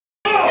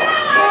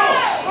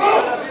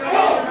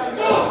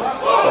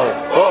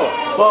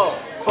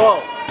I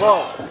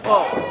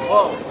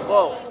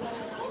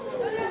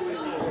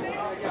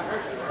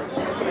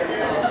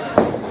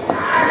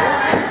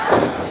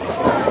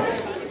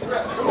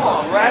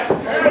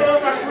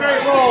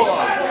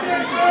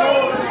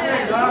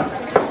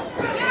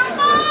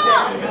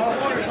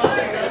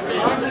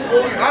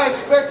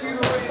expect you to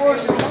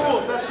enforce the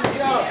rules. That's your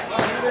job.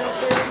 They don't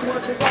care too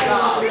much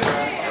about it.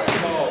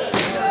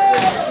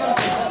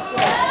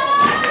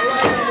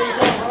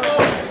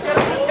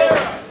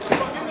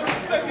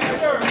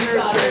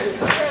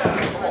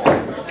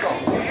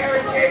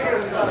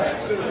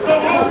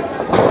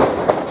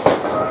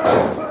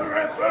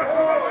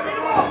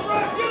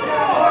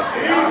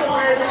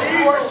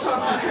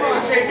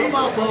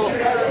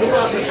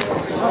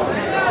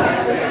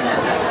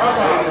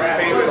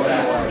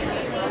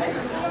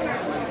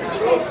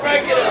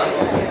 Break it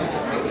up.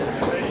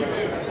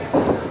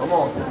 Come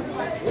on.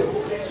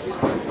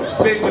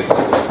 Big one.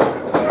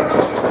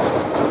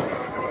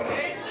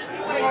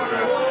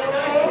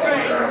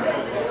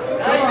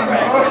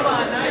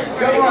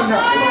 Come on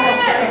now.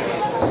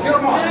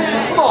 Come on,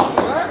 man. Come on,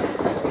 man.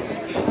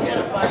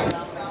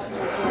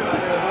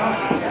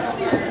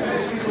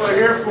 These people are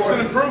here for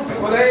an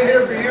improvement. Well, they ain't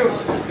here for you.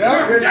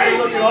 They're here to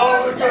look at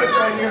all the goods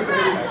right here,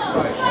 baby.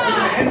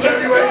 An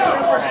NWA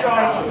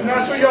superstar. And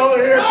that's what y'all are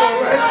here for,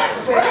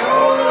 right? Taking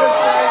all of this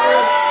right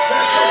here.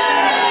 That's what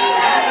you need.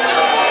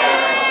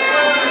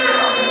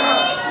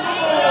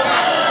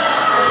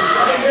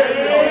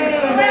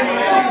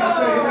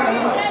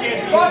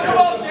 Fuck them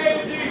up,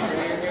 Daisy!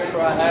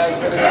 I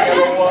have been and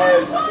never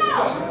was.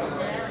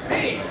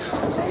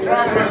 You're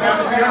going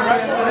to be a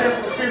wrestler here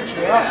for the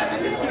future, huh?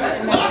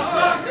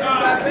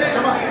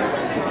 Come on.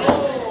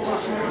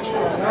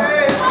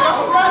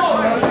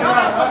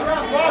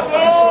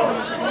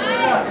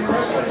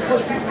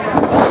 Push people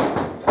around.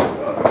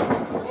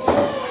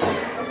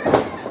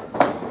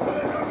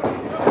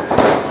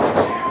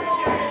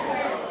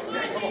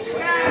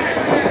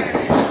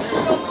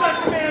 Don't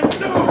touch the man's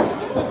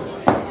dude.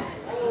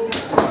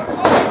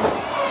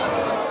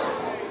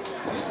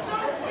 He's so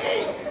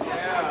weak.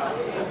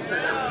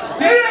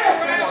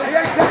 Yeah. He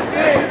ain't that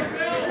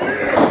big.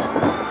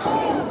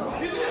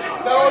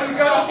 That's all you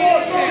got.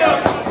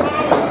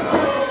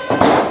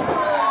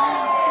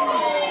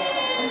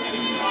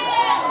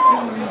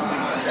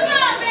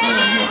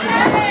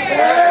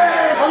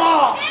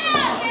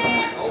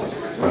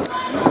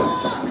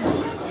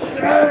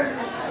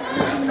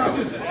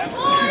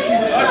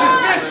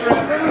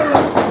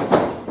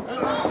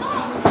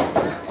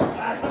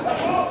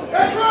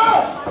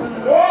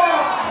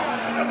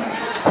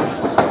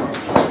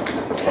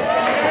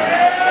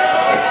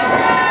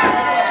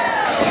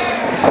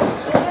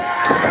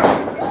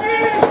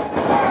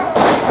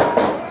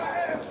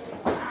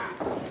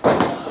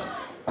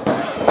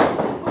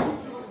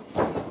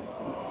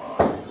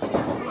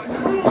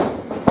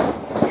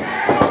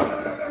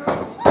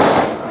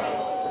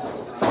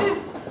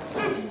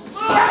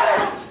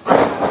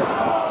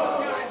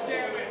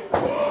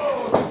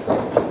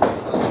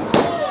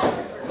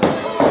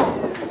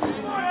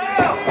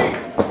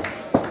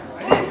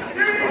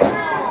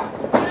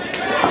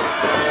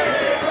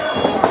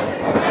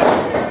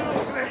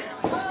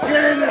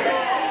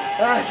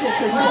 I can't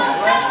take no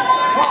more.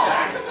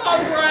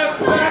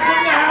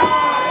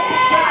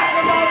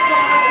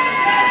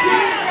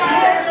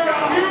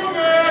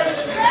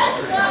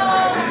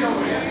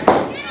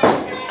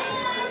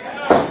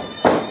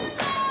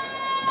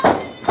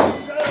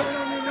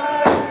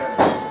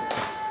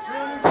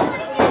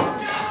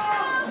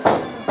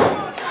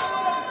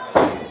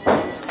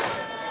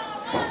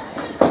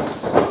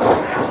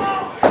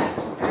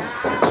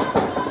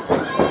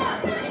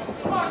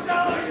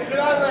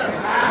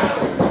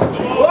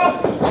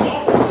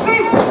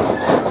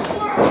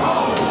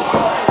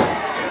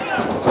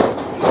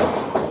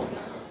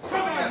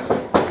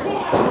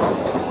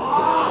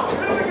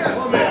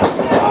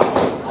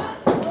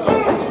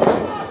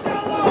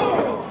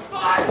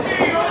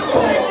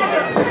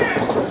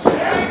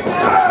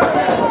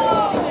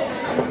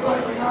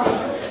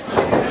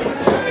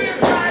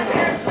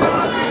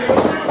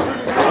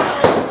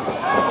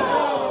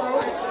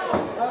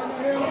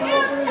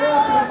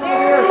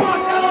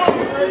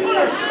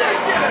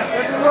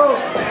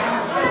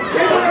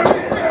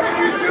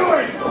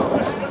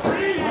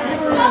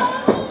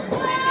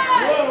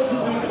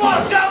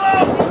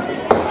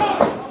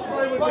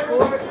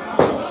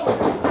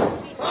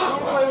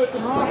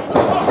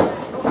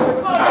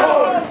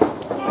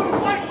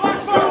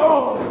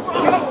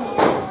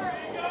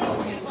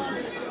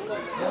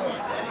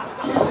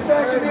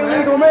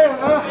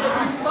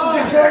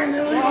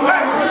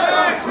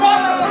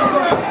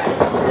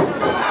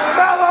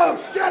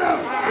 Talos, get him!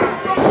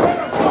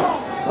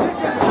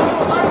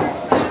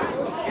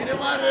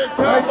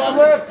 I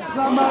slipped. It's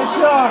not my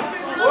job.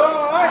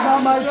 It's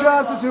not my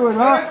job to do it,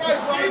 huh?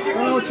 I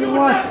know what you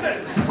want.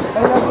 Hey,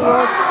 that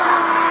works.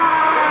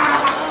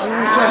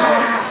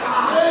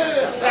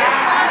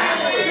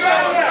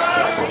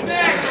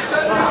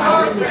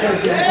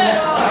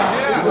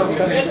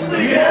 It's the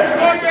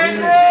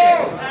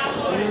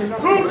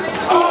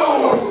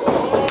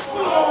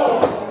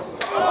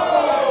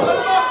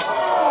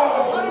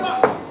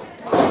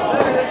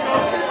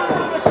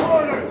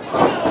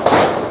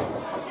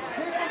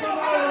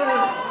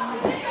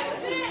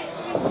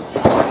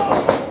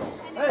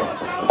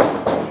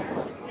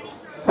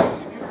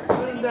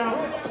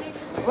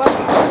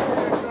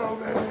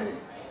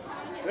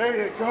There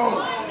you go.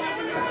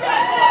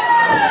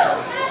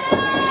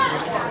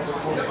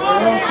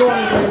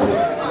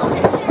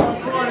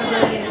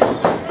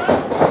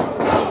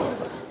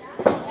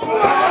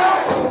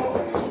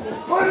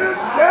 Put it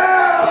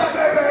down,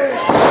 baby!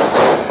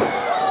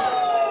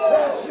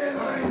 That shit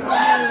ain't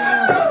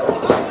nothing.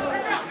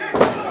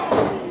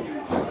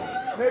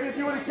 Maybe if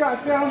you would have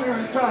got down there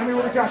in time, you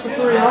would have got the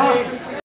 3, huh?